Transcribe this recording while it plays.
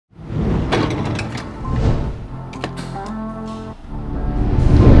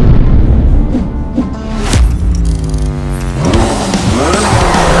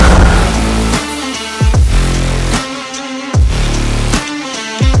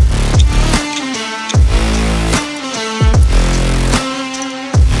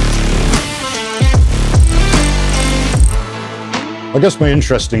I guess my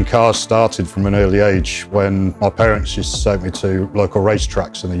interest in cars started from an early age when my parents used to take me to local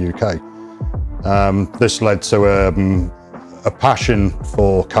racetracks in the UK. This led to a passion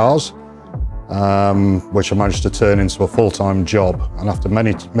for cars, which I managed to turn into a full-time job. And after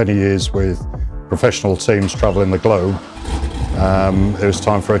many years with professional teams travelling the globe, it was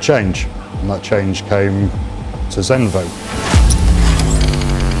time for a change. And that change came to Zenvo.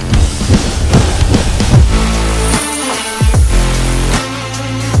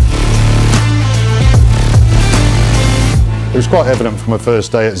 It was quite evident from my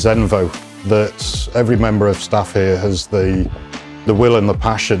first day at Zenvo that every member of staff here has the will and the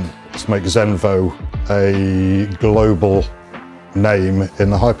passion to make Zenvo a global name in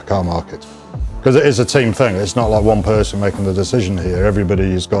the hypercar market. Because it is a team thing, it's not like one person making the decision here.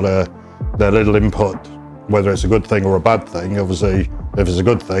 Everybody's got their little input, whether it's a good thing or a bad thing. Obviously, if it's a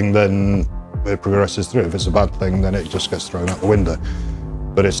good thing, then it progresses through. If it's a bad thing, then it just gets thrown out the window.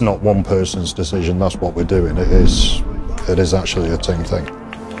 But it's not one person's decision, that's what we're doing. It is actually a team thing.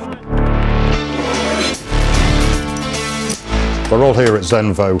 My role here at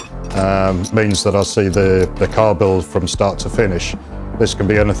Zenvo means that I see the car build from start to finish. This can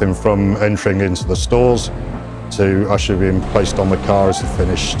be anything from entering into the stores to actually being placed on the car as a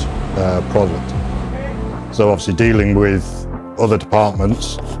finished product. So obviously dealing with other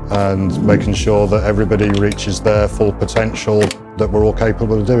departments and making sure that everybody reaches their full potential that we're all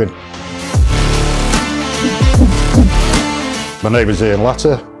capable of doing. My name is Ian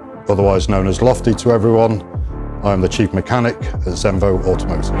Latter, otherwise known as Lofty to everyone. I'm the Chief Mechanic at Zenvo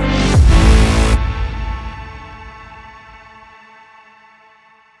Automotive.